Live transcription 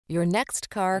Your next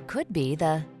car could be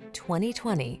the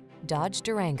 2020 Dodge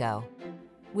Durango.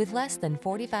 With less than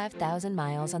 45,000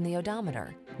 miles on the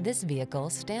odometer, this vehicle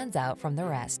stands out from the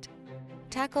rest.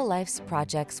 Tackle life's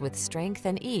projects with strength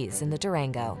and ease in the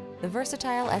Durango, the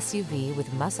versatile SUV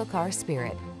with muscle car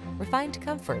spirit. Refined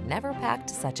comfort never packed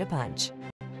such a punch.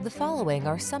 The following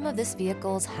are some of this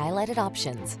vehicle's highlighted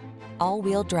options: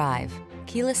 all-wheel drive,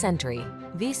 keyless entry,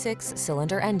 V6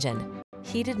 cylinder engine,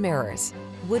 heated mirrors,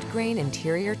 wood grain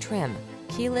interior trim,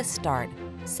 keyless start,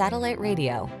 satellite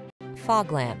radio,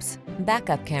 fog lamps,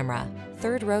 backup camera,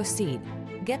 third row seat.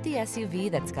 Get the SUV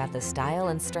that's got the style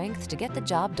and strength to get the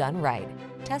job done right.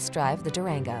 Test drive the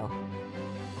Durango.